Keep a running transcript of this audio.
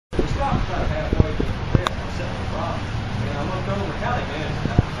stopped about halfway to the bed. I was sitting on the rock. And I looked over, how they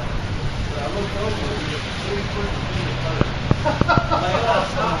managed that. But I looked over and it was 3 foot of peanut butter.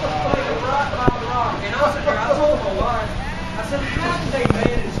 Laying right by the rock. And I was sitting there, I told my wife, I said, how did they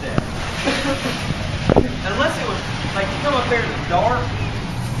manage that? Unless it was, like, you come up there in the dark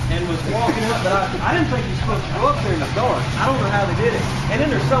and was walking up, but I didn't think you were supposed to go up there in the dark. I don't know how they did it. And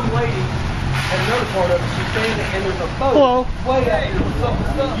then there's some lady at another part of it, she's standing and there's a boat. Hello. Way out there with some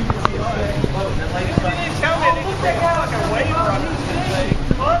stuff. You can see a boat and that lady's like, tell me they just take out like a wave runner.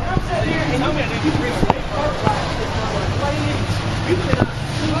 What? I'm sitting here and tell me they just bring a wave runner. You cannot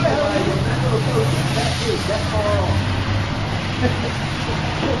see that little boat that big, that far off.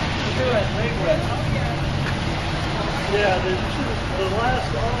 Yeah, the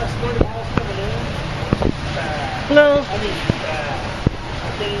last 30 miles coming in, bad. Hello. I mean, bad. I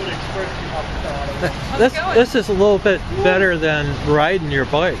can't even express how bad. This is a little bit better than riding your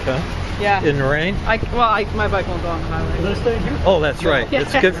bike, huh? Yeah. In the rain? My bike won't go on the highway. This thing here? Oh, that's right. Yeah.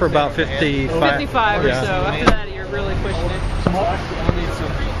 It's good for about 55. 55 or yeah. so. After that, you're really pushing it. I'll need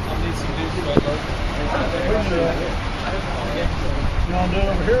some new equipment. You want to do it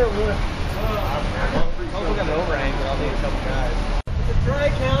over here or what? We got the overhang, but I'll need a couple guys. Is it dry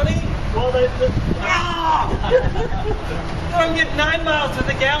county? Well, I'm getting 9 miles to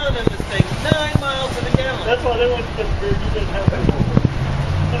the gallon in this thing. 9 miles to the gallon. that's why they went to the beer. You didn't have that.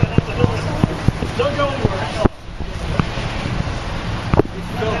 Don't go anywhere. Hang on. It's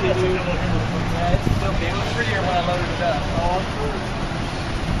filthy, dude. Yeah, it's filthy. It was prettier when I loaded it up. Oh, I'm sure.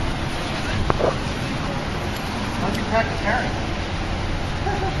 Why'd you crack the carrot?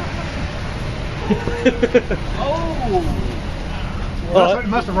 Oh! It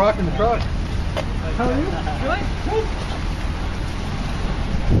must have rocked in the truck. How are you? Really?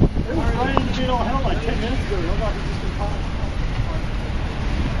 It was raining to be on hell like 10 minutes ago. I'm like, it's just been fine.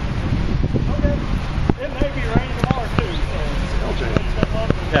 Okay. It may be raining tomorrow too, so. Okay.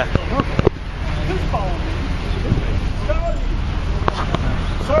 Yeah. Who's following me? Scotty!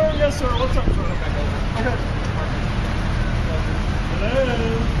 Sir, yes sir, what's up, sir? Okay. Hello. Where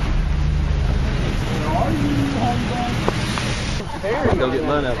are you? How you doing? Go get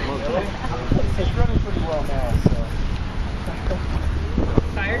mine out of the motor. It's running pretty well now, so.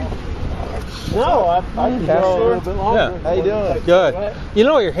 Tired? No, I can go a little bit longer. Yeah. How you doing? Good. You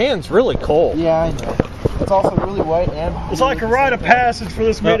know, your hand's really cold. Yeah, I know. It's also really white and. It's like a rite of passage for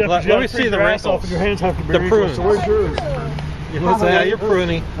this meetup. let me see the ass off wrinkles. and your hands have to be The wrinkled. prunes. So where's yours? Yeah, you're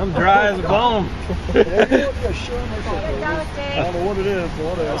pruny. I'm dry as a bone. I don't know what it is, but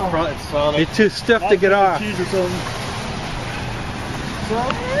what it is. Probably Sonic. You're too stiff to get off. Cheese or something.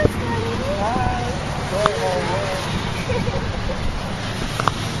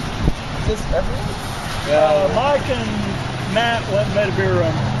 Is this everything? Mike and Matt went and made a beer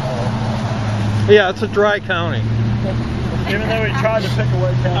run. Yeah, it's a dry county. Even though he tried to pick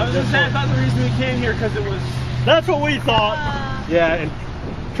away county. I was just saying, I thought the reason we came here because it was. That's what we thought. Yeah, and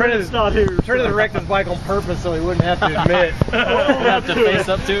Trent's not here. Trent wrecked his bike on purpose so he wouldn't have to admit. Have to face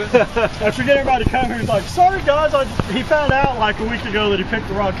up to it. After getting everybody to come here, he's like, sorry guys, he found out like a week ago that he picked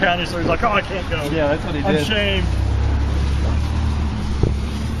the wrong county, so he's like, oh, I can't go. Yeah, that's what he I'm did. ashamed.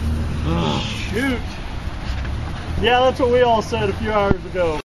 Shoot. Yeah, that's what we all said a few hours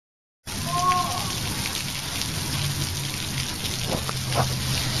ago.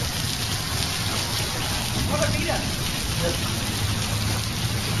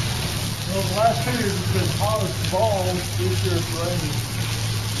 Well, the last 2 years it's been hot as balls. This year it's raining.